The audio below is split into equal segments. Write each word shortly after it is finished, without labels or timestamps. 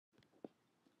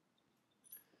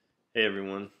Hey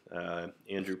everyone,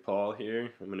 Andrew Paul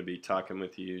here. I'm going to be talking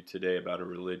with you today about a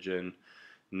religion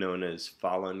known as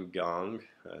Falun Gong.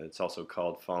 It's also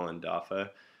called Falun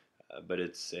Dafa, but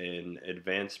it's an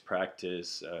advanced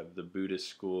practice of the Buddhist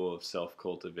school of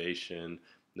self-cultivation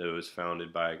that was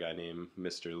founded by a guy named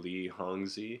Mr. Li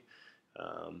Hongzhi,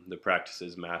 the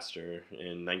practice's master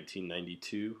in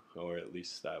 1992, or at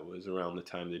least that was around the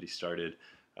time that he started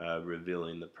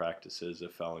revealing the practices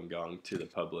of Falun Gong to the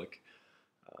public.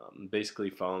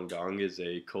 Basically, Falun Gong is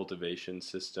a cultivation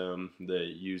system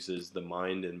that uses the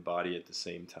mind and body at the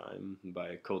same time.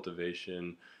 By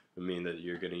cultivation, I mean that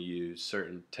you're going to use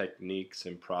certain techniques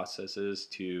and processes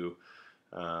to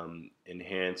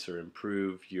enhance or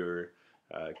improve your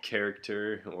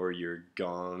character or your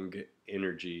Gong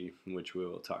energy, which we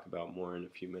will talk about more in a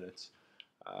few minutes.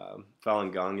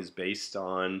 Falun Gong is based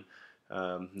on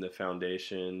the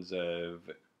foundations of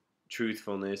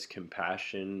truthfulness,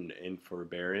 compassion, and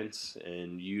forbearance,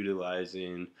 and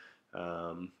utilizing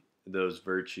those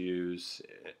virtues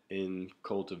in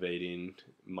cultivating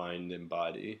mind and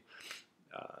body.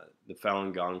 The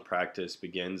Falun Gong practice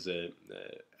begins at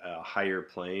a higher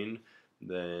plane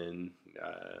than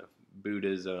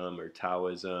Buddhism or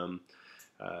Taoism,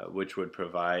 which would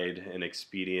provide an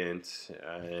expedient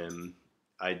and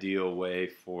ideal way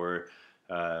for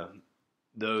uh,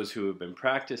 those who have been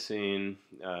practicing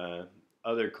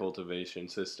other cultivation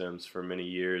systems for many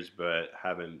years but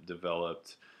haven't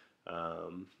developed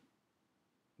um,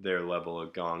 their level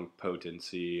of Gong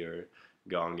potency or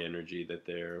Gong energy that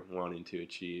they're wanting to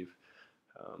achieve.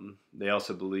 They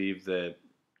also believe that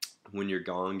when your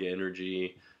Gong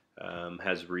energy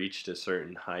has reached a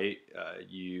certain height,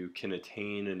 you can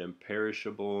attain an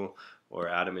imperishable or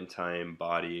adamantine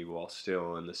body while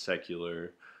still in the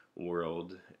secular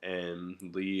world. And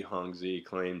Li Hongzhi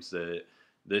claims that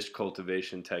this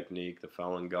cultivation technique, the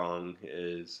Falun Gong,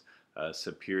 is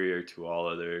superior to all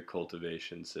other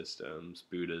cultivation systems,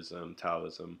 Buddhism,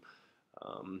 Taoism,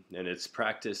 and it's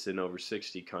practiced in over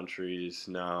 60 countries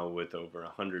now with over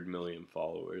 100 million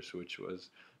followers, which was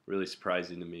really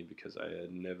surprising to me because I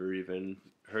had never even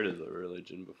heard of the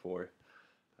religion before.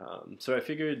 So I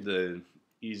figured the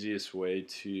easiest way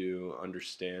to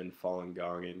understand Falun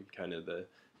Gong and kind of the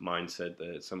mindset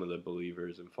that some of the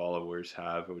believers and followers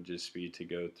have would just be to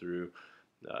go through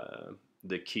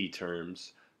the key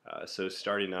terms. So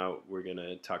starting out, we're going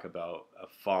to talk about a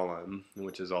fallen,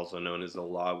 which is also known as the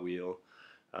law wheel.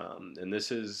 And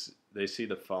this is, they see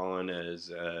the fallen as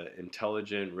an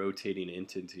intelligent rotating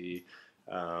entity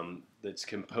that's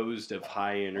composed of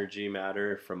high energy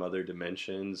matter from other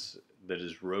dimensions that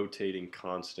is rotating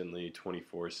constantly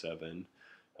 24/7.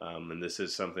 And this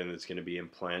is something that's going to be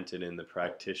implanted in the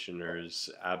practitioner's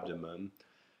abdomen.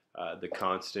 The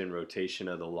constant rotation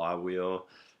of the law wheel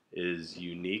is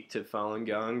unique to Falun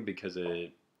Gong because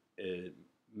it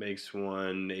makes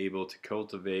one able to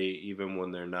cultivate even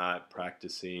when they're not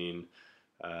practicing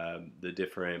the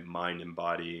different mind and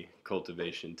body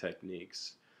cultivation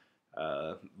techniques.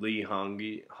 Li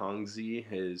Hongzhi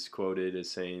is quoted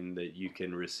as saying that you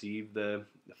can receive the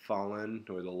Falun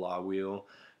or the law wheel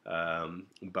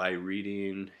by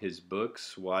reading his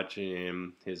books,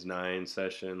 watching his 9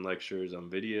 session lectures on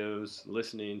videos,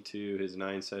 listening to his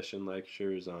 9 session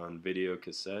lectures on video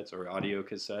cassettes or audio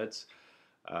cassettes,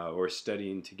 or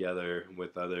studying together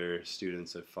with other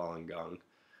students of Falun Gong.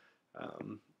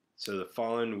 So the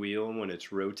Falun wheel, when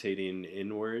it's rotating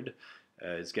inward,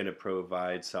 is going to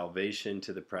provide salvation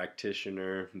to the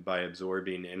practitioner by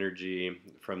absorbing energy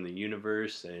from the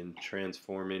universe and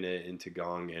transforming it into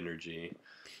Gong energy.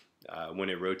 When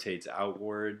it rotates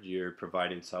outward, you're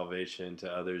providing salvation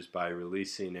to others by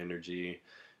releasing energy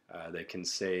that can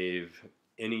save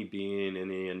any being,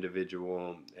 any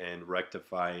individual, and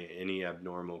rectify any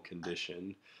abnormal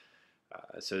condition.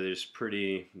 So there's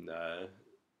pretty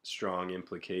strong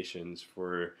implications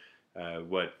for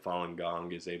what Falun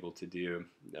Gong is able to do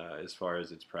as far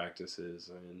as its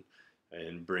practices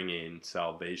and bringing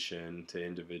salvation to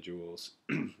individuals.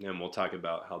 And we'll talk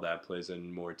about how that plays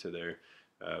in more to their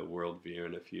worldview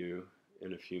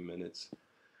in a few minutes.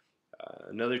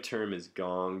 Another term is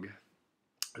Gong,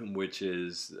 which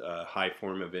is a high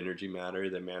form of energy matter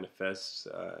that manifests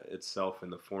itself in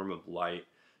the form of light.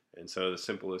 And so the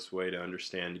simplest way to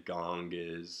understand Gong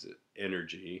is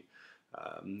energy.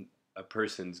 A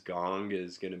person's Gong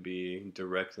is going to be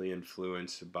directly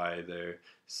influenced by their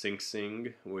Sing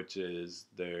Sing, which is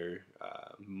their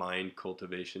mind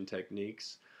cultivation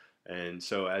techniques. And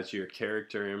so as your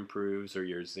character improves or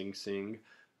your Sing Sing,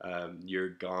 your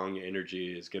Gong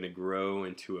energy is going to grow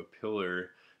into a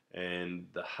pillar, and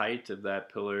the height of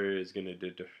that pillar is going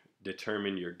to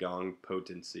determine your Gong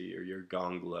potency or your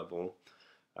Gong level.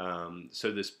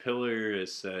 So this pillar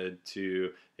is said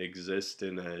to exist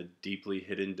in a deeply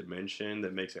hidden dimension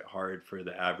that makes it hard for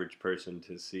the average person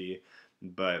to see.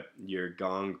 But your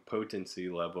Gong potency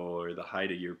level, or the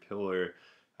height of your pillar,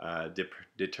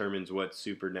 determines what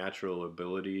supernatural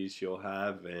abilities you'll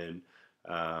have, and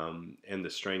the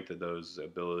strength of those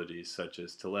abilities, such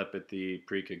as telepathy,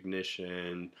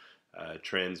 precognition,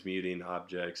 transmuting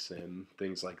objects, and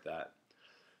things like that.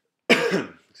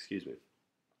 Excuse me.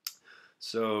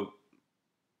 So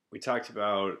we talked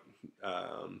about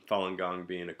Falun Gong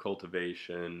being a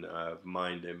cultivation of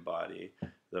mind and body.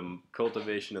 The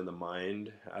cultivation of the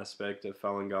mind aspect of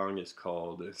Falun Gong is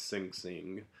called Sing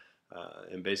Sing.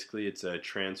 And basically, it's a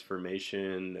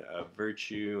transformation of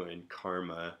virtue and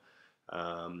karma,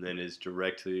 and is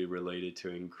directly related to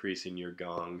increasing your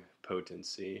Gong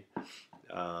potency.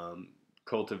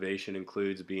 Cultivation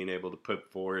includes being able to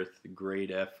put forth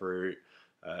great effort,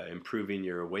 improving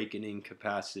your awakening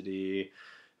capacity,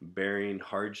 bearing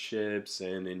hardships,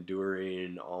 and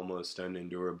enduring almost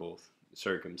unendurable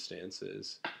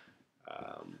circumstances.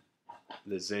 Um,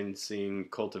 the Zen Sing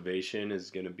cultivation is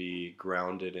going to be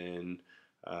grounded in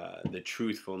the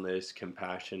truthfulness,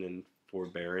 compassion, and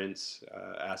forbearance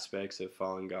aspects of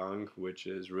Falun Gong, which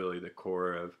is really the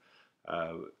core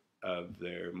uh, of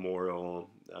their moral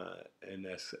and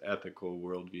ethical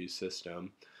worldview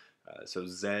system. So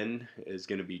Zen is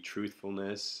going to be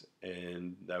truthfulness,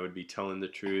 and that would be telling the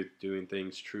truth, doing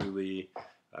things truly,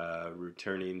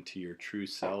 returning to your true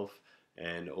self,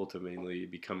 and ultimately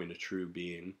becoming a true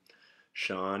being.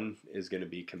 Shan is going to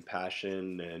be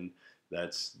compassion, and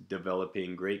that's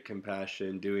developing great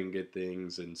compassion, doing good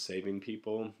things, and saving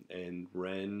people. And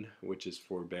Ren, which is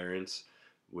forbearance,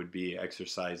 would be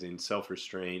exercising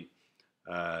self-restraint,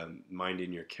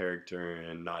 minding your character,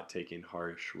 and not taking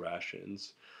harsh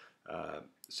rations.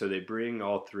 So they bring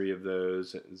all three of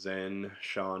those, Zen,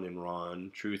 Shan, and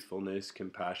Ron, truthfulness,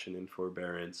 compassion, and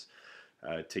forbearance,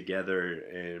 together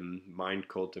in mind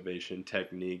cultivation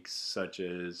techniques such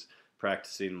as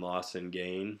practicing loss and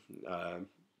gain,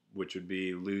 which would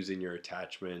be losing your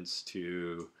attachments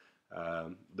to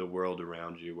the world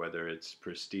around you, whether it's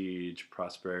prestige,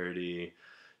 prosperity,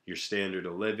 your standard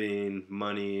of living,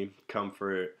 money,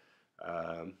 comfort,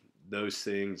 those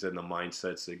things, and the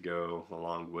mindsets that go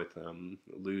along with them,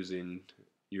 losing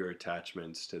your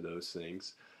attachments to those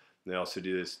things. They also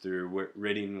do this through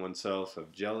ridding oneself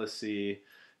of jealousy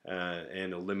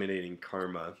and eliminating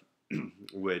karma,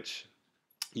 which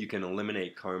you can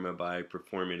eliminate karma by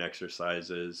performing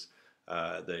exercises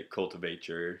that cultivate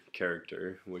your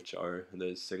character, which are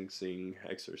the Sing Sing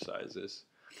exercises.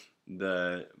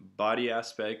 The body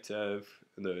aspect of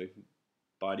the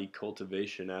body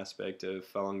cultivation aspect of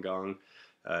Falun Gong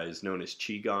is known as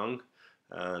Qigong,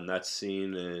 and that's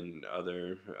seen in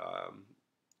other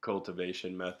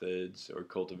cultivation methods or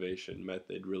cultivation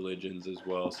method religions as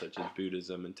well, such as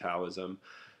Buddhism and Taoism.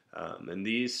 And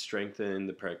these strengthen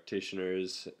the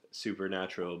practitioner's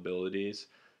supernatural abilities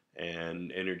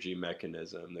and energy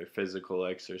mechanism. They're physical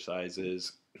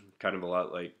exercises, kind of a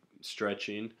lot like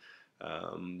stretching.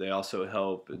 They also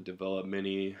help develop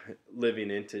many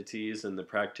living entities in the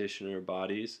practitioner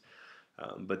bodies.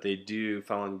 But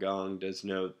Falun Gong does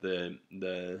note that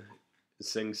the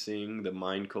Sing Sing, the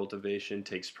mind cultivation,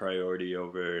 takes priority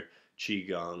over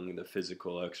Qigong, the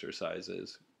physical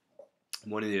exercises.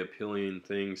 One of the appealing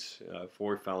things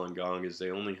for Falun Gong is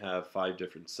they only have 5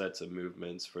 different sets of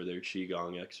movements for their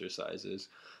Qigong exercises.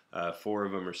 4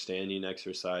 of them are standing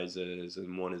exercises,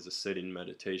 and 1 is a sitting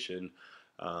meditation.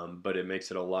 But it makes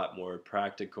it a lot more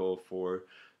practical for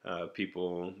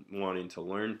people wanting to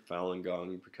learn Falun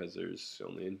Gong, because there's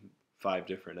only 5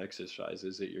 different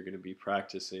exercises that you're going to be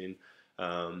practicing,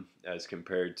 as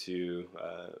compared to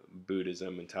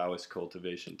Buddhism and Taoist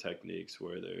cultivation techniques,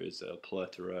 where there is a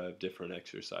plethora of different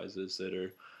exercises that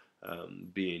are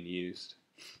being used.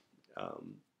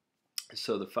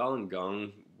 So the Falun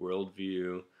Gong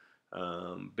worldview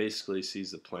basically sees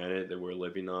the planet that we're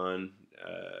living on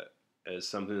as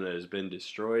something that has been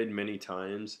destroyed many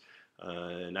times,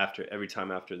 and every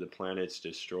time after the planet's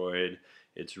destroyed,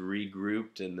 it's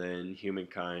regrouped, and then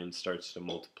humankind starts to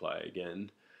multiply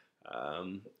again.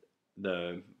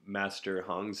 The Master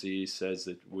Hongzhi says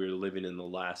that we're living in the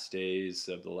last days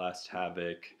of the last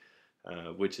havoc,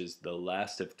 which is the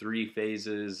last of 3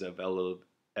 phases of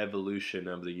evolution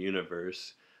of the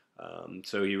universe.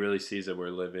 So he really sees that we're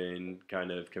living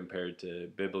kind of compared to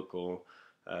biblical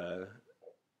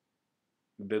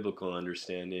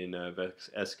understanding of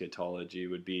eschatology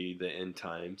would be the end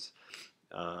times,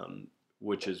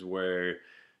 which is where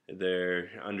their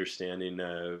understanding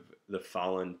of the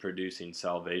Falun producing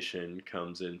salvation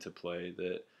comes into play.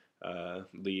 That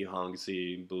Li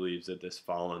Hongzhi believes that this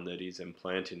Falun that he's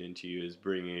implanting into you is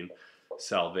bringing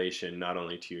salvation not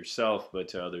only to yourself but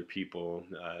to other people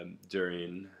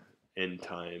during end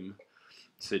time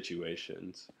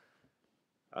situations.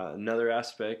 Another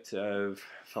aspect of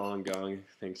Falun Gong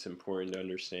I think is important to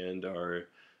understand are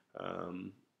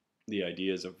um, the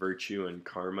ideas of virtue and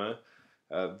karma.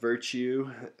 Virtue,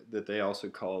 that they also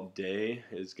call day,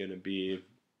 is going to be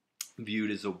viewed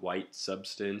as a white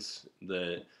substance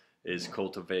that is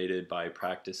cultivated by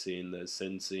practicing the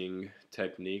sensing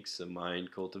techniques, the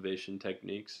mind cultivation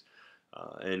techniques.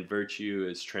 And virtue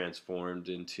is transformed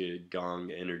into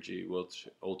Gong energy, which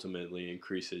ultimately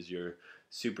increases your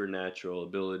supernatural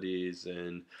abilities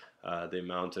and the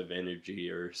amount of energy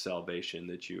or salvation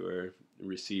that you are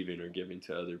receiving or giving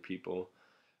to other people.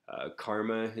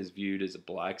 Karma is viewed as a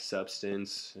black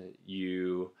substance.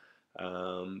 You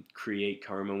create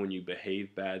karma when you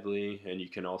behave badly, and you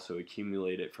can also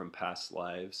accumulate it from past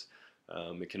lives.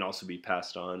 It can also be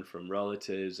passed on from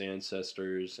relatives,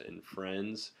 ancestors, and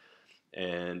friends,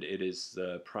 and it is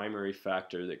the primary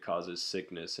factor that causes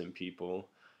sickness in people.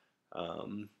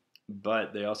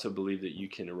 But they also believe that you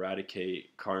can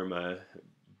eradicate karma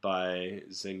by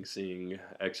Xing Xing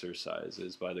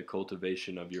exercises, by the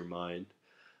cultivation of your mind.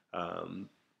 Um,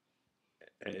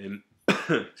 and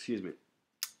excuse me,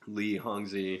 Li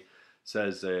Hongzhi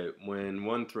says that when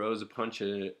one throws a punch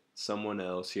at someone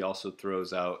else, he also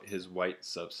throws out his white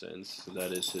substance,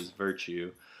 that is his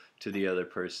virtue, to the other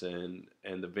person,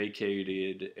 and the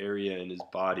vacated area in his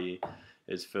body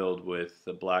is filled with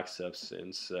the black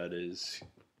substance, that is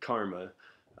karma.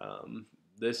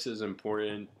 This is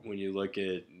important when you look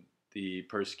at the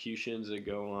persecutions that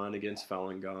go on against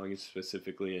Falun Gong,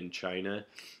 specifically in China.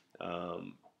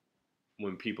 Um,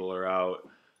 when people are out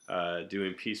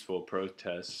doing peaceful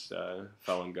protests,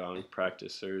 Falun Gong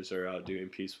practitioners are out doing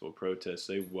peaceful protests.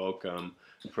 They welcome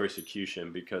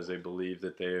persecution because they believe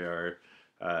that they are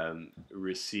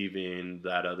receiving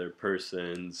that other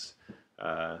person's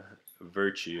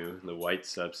virtue, the white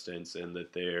substance, and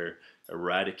that they're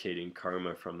eradicating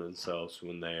karma from themselves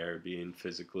when they are being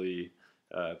physically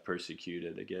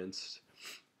persecuted against.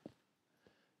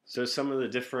 So some of the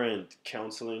different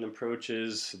counseling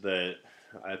approaches that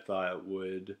I thought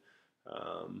would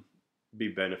be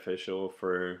beneficial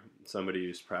for somebody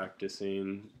who's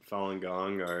practicing Falun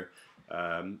Gong are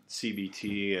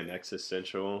CBT and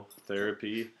existential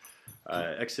therapy.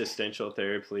 Existential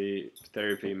therapy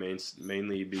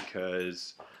mainly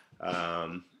because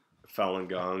Falun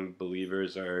Gong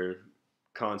believers are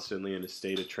constantly in a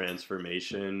state of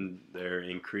transformation. They're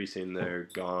increasing their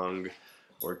Gong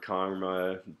or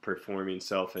karma, performing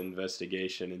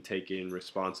self-investigation and taking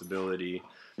responsibility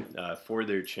for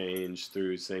their change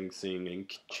through Sing Sing and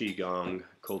Qigong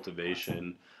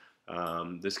cultivation.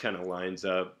 This kind of lines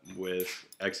up with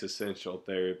existential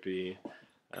therapy.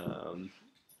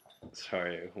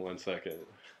 Sorry, 1 second.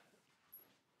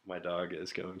 My dog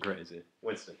is going crazy.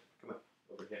 Winston, come on,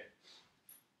 over here.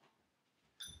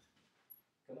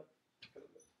 Come on.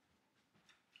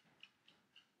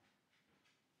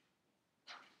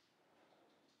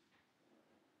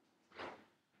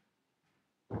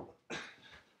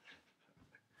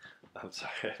 I'm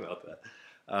sorry about that.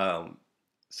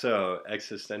 So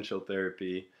existential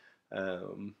therapy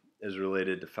is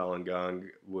related to Falun Gong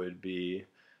would be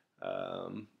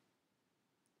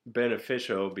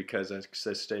beneficial because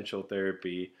existential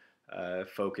therapy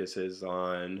focuses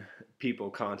on people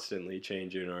constantly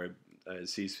changing, or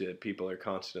sees that people are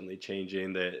constantly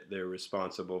changing, that they're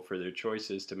responsible for their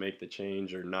choices to make the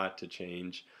change or not to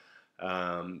change,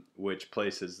 which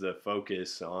places the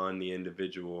focus on the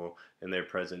individual and their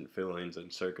present feelings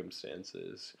and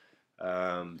circumstances.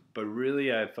 But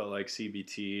really, I felt like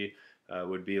CBT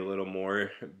would be a little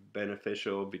more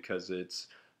beneficial because it's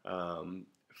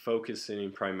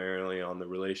focusing primarily on the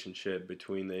relationship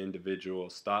between the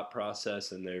individual's thought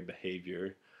process and their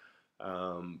behavior.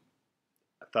 I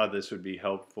thought this would be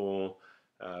helpful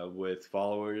with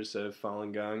followers of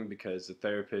Falun Gong because the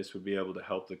therapist would be able to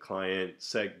help the client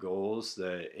set goals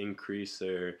that increase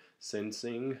their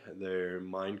sensing, their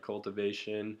mind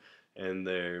cultivation, and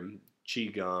their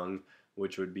Qigong,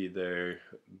 which would be their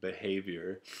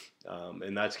behavior.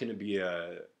 And that's going to be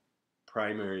a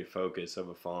primary focus of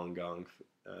a Falun Gong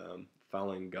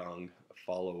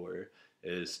follower,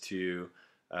 is to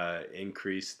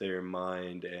increase their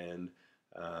mind and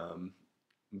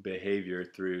behavior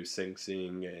through Sing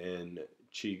Sing and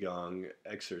Qigong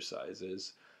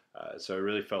exercises. So I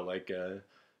really felt like a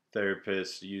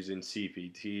therapist using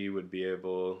CPT would be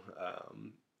able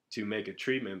to make a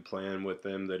treatment plan with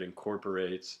them that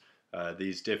incorporates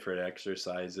these different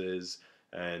exercises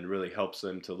and really helps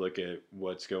them to look at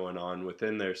what's going on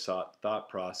within their thought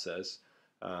process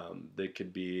that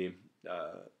could be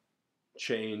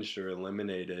changed or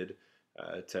eliminated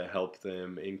to help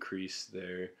them increase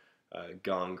their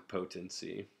gong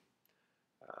potency.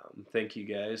 Thank you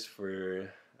guys for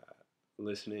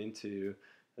listening to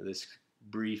this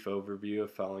brief overview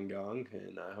of Falun Gong,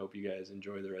 and I hope you guys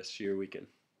enjoy the rest of your weekend.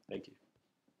 Thank you.